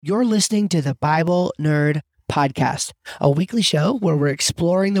You're listening to the Bible Nerd Podcast, a weekly show where we're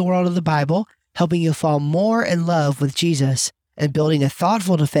exploring the world of the Bible, helping you fall more in love with Jesus, and building a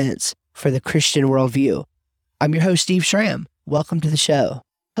thoughtful defense for the Christian worldview. I'm your host, Steve Schramm. Welcome to the show.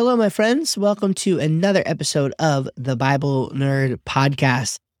 Hello, my friends. Welcome to another episode of the Bible Nerd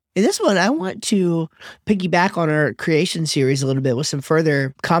Podcast. In this one, I want to piggyback on our creation series a little bit with some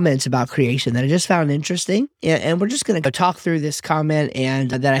further comments about creation that I just found interesting. And we're just going to talk through this comment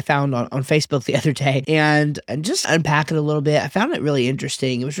and that I found on Facebook the other day and just unpack it a little bit. I found it really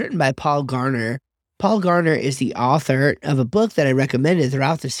interesting. It was written by Paul Garner. Paul Garner is the author of a book that I recommended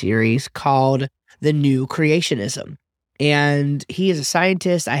throughout the series called The New Creationism. And he is a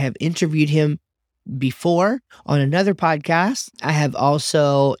scientist. I have interviewed him before on another podcast. I have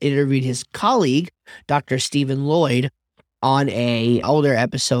also interviewed his colleague, Dr. Stephen Lloyd, on an older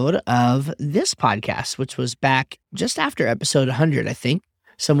episode of this podcast, which was back just after episode 100, I think,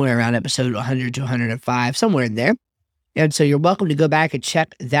 somewhere around episode 100 to 105, somewhere in there. And so you're welcome to go back and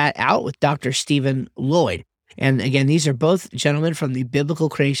check that out with Dr. Stephen Lloyd. And again, these are both gentlemen from the Biblical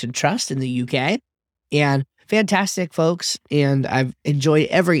Creation Trust in the UK. And fantastic folks, and I've enjoyed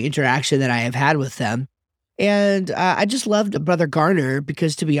every interaction that I have had with them. And I just loved Brother Garner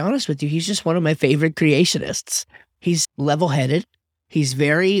because, to be honest with you, he's just one of my favorite creationists. He's level-headed. He's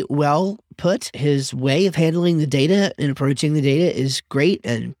very well put. His way of handling the data and approaching the data is great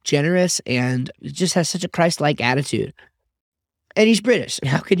and generous and just has such a Christ-like attitude. And he's British.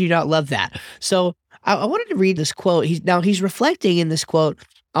 How could you not love that? So I wanted to read this quote. He's reflecting in this quote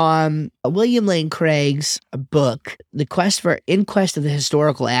on William Lane Craig's book, In Quest of the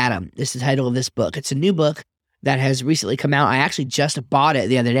Historical Adam. Is the title of this book. It's a new book that has recently come out. I actually just bought it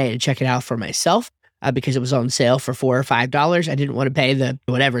the other day to check it out for myself because it was on sale for $4 or $5. I didn't want to pay the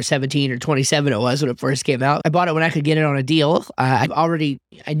whatever 17 or 27 it was when it first came out. I bought it when I could get it on a deal. I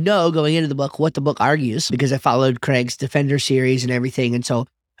know going into the book what the book argues because I followed Craig's Defender series and everything, and so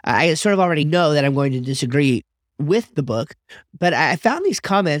I sort of already know that I'm going to disagree with the book, but I found these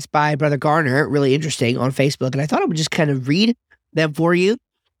comments by Brother Garner really interesting on Facebook, and I thought I would just kind of read them for you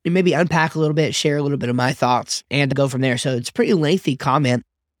and maybe unpack a little bit, share a little bit of my thoughts, and go from there. So it's a pretty lengthy comment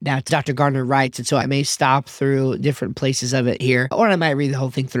that Dr. Garner writes, and so I may stop through different places of it here, or I might read the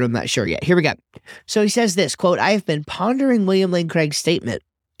whole thing through. I'm not sure yet. Here we go. So he says this, quote, "I have been pondering William Lane Craig's statement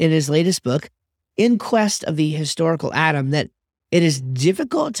in his latest book, In Quest of the Historical Adam, that it is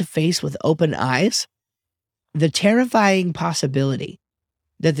difficult to face with open eyes the terrifying possibility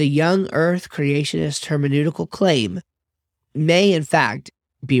that the young earth creationist hermeneutical claim may in fact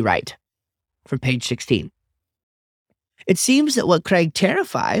be right." From page 16. It seems that what Craig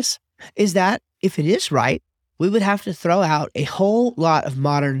terrifies is that if it is right, we would have to throw out a whole lot of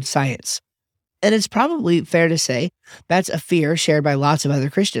modern science. And it's probably fair to say that's a fear shared by lots of other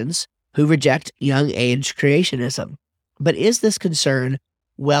Christians who reject young age creationism. But is this concern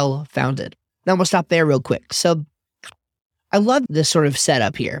well-founded? Now, we'll stop there real quick. So I love this sort of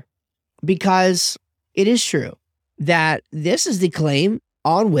setup here because it is true that this is the claim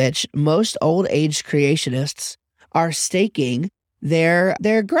on which most old age creationists are staking their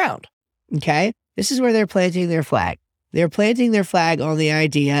ground, okay? This is where they're planting their flag. They're planting their flag on the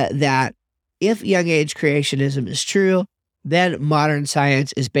idea that if young age creationism is true, then modern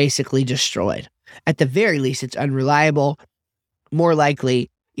science is basically destroyed. At the very least, it's unreliable. More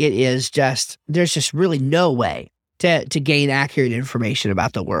likely, it is there's just really no way to gain accurate information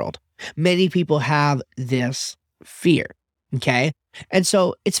about the world. Many people have this fear, okay? And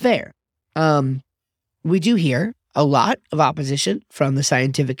so it's fair. We do hear a lot of opposition from the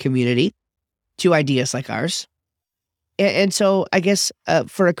scientific community to ideas like ours. And so I guess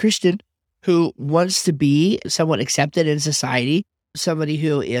for a Christian who wants to be somewhat accepted in society, somebody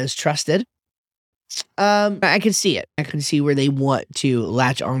who is trusted, I can see it. I can see where they want to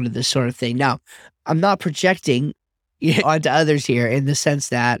latch onto this sort of thing. Now, I'm not projecting onto others here in the sense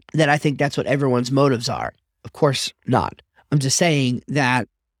that I think that's what everyone's motives are. Of course not. I'm just saying that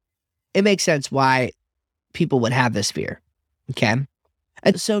it makes sense why people would have this fear. Okay?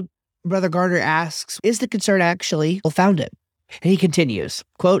 And so Brother Garner asks, is the concern actually well-founded? And he continues,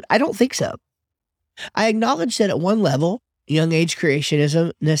 quote, "I don't think so. I acknowledge that at one level, young age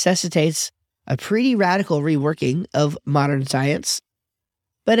creationism necessitates a pretty radical reworking of modern science.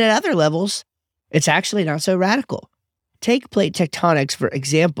 But at other levels, it's actually not so radical. Take plate tectonics, for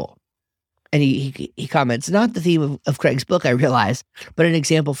example." And he comments, not the theme of Craig's book, I realize, but an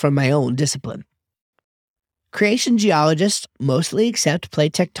example from my own discipline. "Creation geologists mostly accept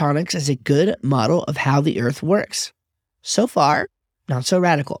plate tectonics as a good model of how the Earth works. So far, not so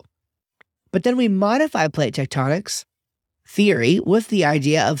radical. But then we modify plate tectonics theory with the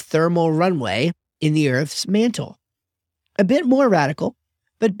idea of thermal runaway in the Earth's mantle. A bit more radical,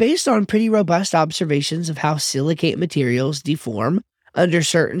 but based on pretty robust observations of how silicate materials deform under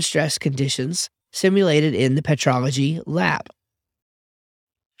certain stress conditions simulated in the petrology lab.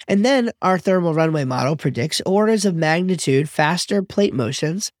 And then our thermal runaway model predicts orders of magnitude faster plate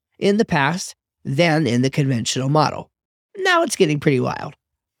motions in the past than in the conventional model. Now it's getting pretty wild.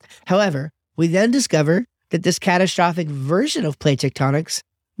 However, we then discover that this catastrophic version of plate tectonics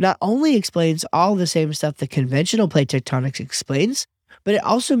not only explains all the same stuff that conventional plate tectonics explains, but it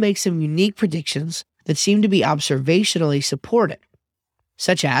also makes some unique predictions that seem to be observationally supported,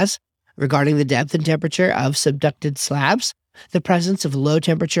 such as regarding the depth and temperature of subducted slabs, the presence of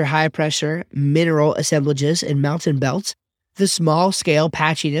low-temperature, high-pressure mineral assemblages in mountain belts, the small-scale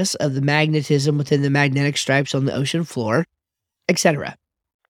patchiness of the magnetism within the magnetic stripes on the ocean floor, etc.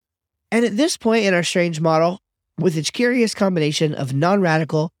 And at this point in our strange model, with its curious combination of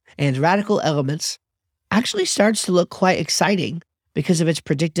non-radical and radical elements, actually starts to look quite exciting because of its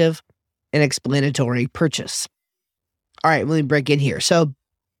predictive and explanatory purchase. All right, let me break in here. So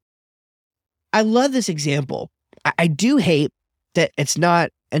I love this example. I do hate that it's not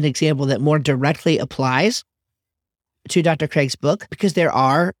an example that more directly applies to Dr. Craig's book, because there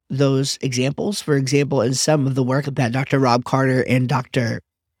are those examples, for example, in some of the work that Dr. Rob Carter and Dr.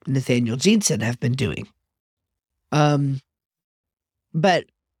 Nathaniel Jeanson have been doing. But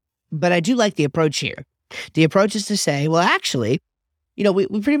I do like the approach here. The approach is to say, well, actually,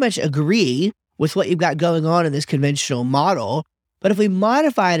 we pretty much agree with what you've got going on in this conventional model, but if we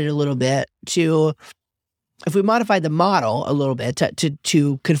modified it a little bit if we modified the model a little bit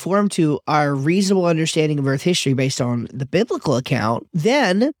to conform to our reasonable understanding of Earth history based on the biblical account,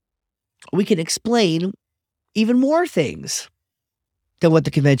 then we can explain even more things than what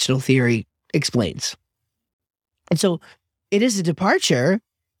the conventional theory explains. And so it is a departure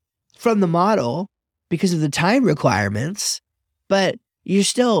from the model because of the time requirements, but you're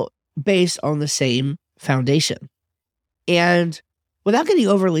still based on the same foundation. And without getting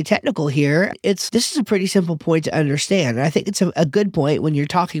overly technical here, this is a pretty simple point to understand. And I think it's a good point when you're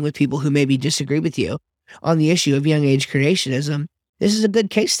talking with people who maybe disagree with you on the issue of young age creationism. This is a good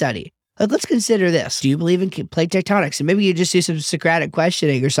case study. Let's consider this. Do you believe in plate tectonics? And maybe you just do some Socratic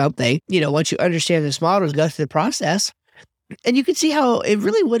questioning or something, once you understand this model, to go through the process. And you can see how it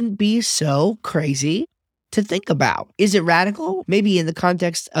really wouldn't be so crazy to think about. Is it radical? Maybe in the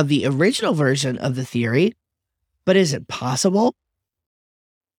context of the original version of the theory, but is it possible?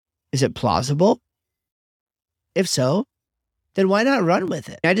 Is it plausible? If so, then why not run with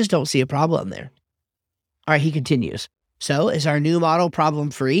it? I just don't see a problem there. All right, he continues. So, is our new model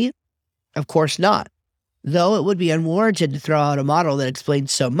problem-free? Of course not. Though it would be unwarranted to throw out a model that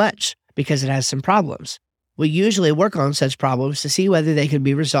explains so much because it has some problems. We usually work on such problems to see whether they can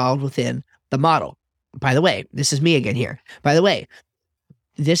be resolved within the model. By the way, this is me again here. By the way,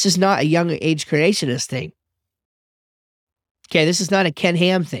 this is not a young age creationist thing. Okay, this is not a Ken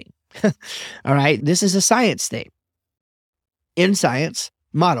Ham thing. All right, this is a science thing. In science,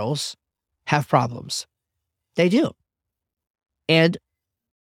 models have problems. They do. And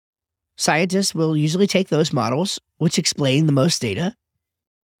scientists will usually take those models, which explain the most data,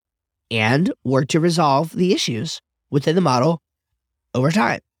 and work to resolve the issues within the model over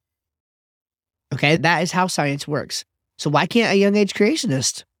time. Okay, that is how science works. So why can't a young age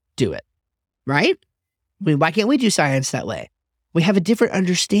creationist do it? Right? I mean, why can't we do science that way? We have a different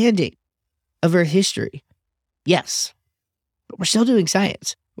understanding of Earth history. Yes, but we're still doing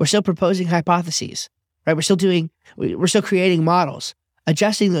science. We're still proposing hypotheses, right? We're still creating models,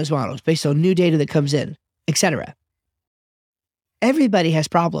 adjusting those models based on new data that comes in, etc. Everybody has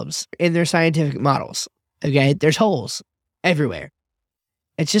problems in their scientific models, okay? There's holes everywhere.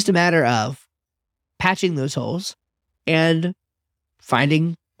 It's just a matter of patching those holes and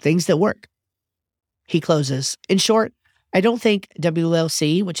finding things that work. He closes. In short, I don't think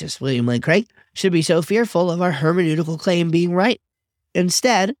WLC, which is William Lane Craig, should be so fearful of our hermeneutical claim being right.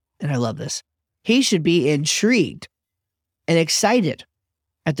 Instead, and I love this, he should be intrigued and excited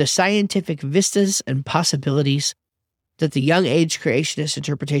at the scientific vistas and possibilities that the young age creationist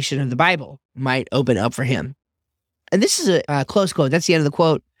interpretation of the Bible might open up for him. And this is a close quote. That's the end of the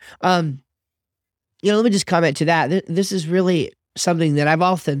quote. Let me just comment to that. This is really something that I've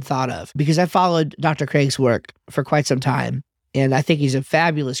often thought of because I followed Dr. Craig's work for quite some time, and I think he's a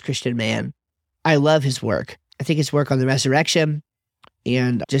fabulous Christian man. I love his work. I think his work on the resurrection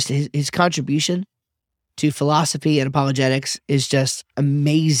and just his contribution to philosophy and apologetics is just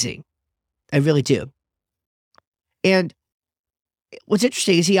amazing. I really do. And what's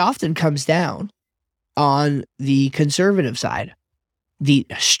interesting is he often comes down on the conservative side, the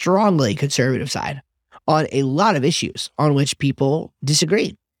strongly conservative side, on a lot of issues on which people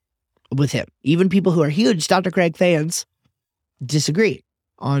disagree with him. Even people who are huge Dr. Craig fans disagree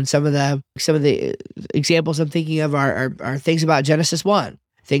on some of the examples I'm thinking of are things about Genesis 1,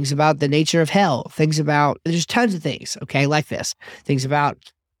 things about the nature of hell, things about, there's tons of things, okay, like this, things about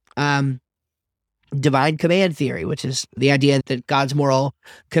divine command theory, which is the idea that God's moral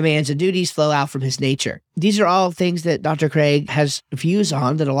commands and duties flow out from his nature. These are all things that Dr. Craig has views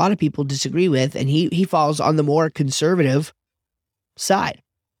on that a lot of people disagree with, and he falls on the more conservative side.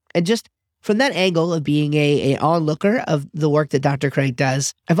 And just from that angle of being a onlooker of the work that Dr. Craig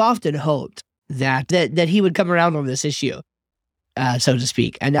does, I've often hoped that he would come around on this issue, so to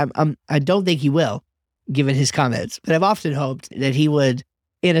speak. And I don't think he will, given his comments, but I've often hoped that he would,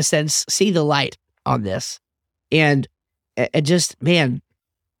 in a sense, see the light on this. And just, man,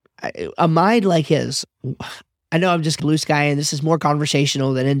 a mind like his, I know I'm just blue sky and this is more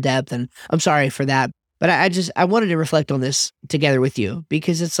conversational than in depth, and I'm sorry for that. But I wanted to reflect on this together with you,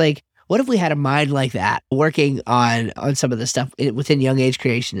 because it's like, what if we had a mind like that working on some of the stuff within young age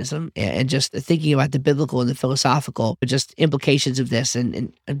creationism, and just thinking about the biblical and the philosophical just implications of this?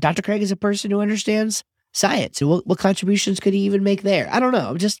 And Dr. Craig is a person who understands science. What contributions could he even make there? I don't know.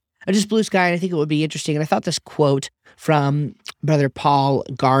 I'm just blue sky, and I think it would be interesting. And I thought this quote from Brother Paul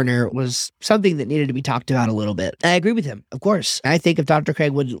Garner was something that needed to be talked about a little bit. I agree with him, of course. I think if Dr.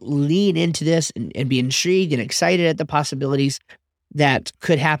 Craig would lean into this and be intrigued and excited at the possibilities that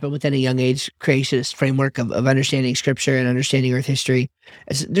could happen within a young age creationist framework of understanding scripture and understanding earth history,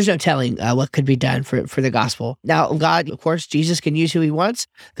 there's no telling what could be done for the gospel. Now, God, of course, Jesus can use who he wants.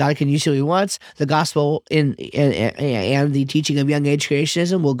 God can use who he wants. The gospel and the teaching of young age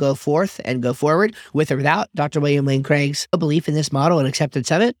creationism will go forth and go forward with or without Dr. William Lane Craig's belief in this model and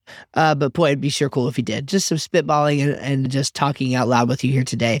acceptance of it. But boy, it'd be sure cool if he did. Just some spitballing and just talking out loud with you here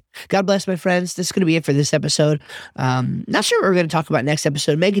today. God bless, my friends. This is going to be it for this episode. Not sure what we're going to talk about next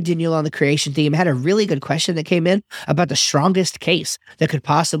episode. May continue on the creation theme. I had a really good question that came in about the strongest case that could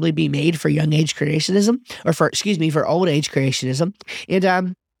possibly be made for young age creationism, or for old age creationism.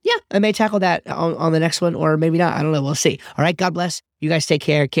 And yeah, I may tackle that on the next one, or maybe not. I don't know. We'll see. All right. God bless. You guys take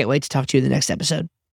care. Can't wait to talk to you in the next episode.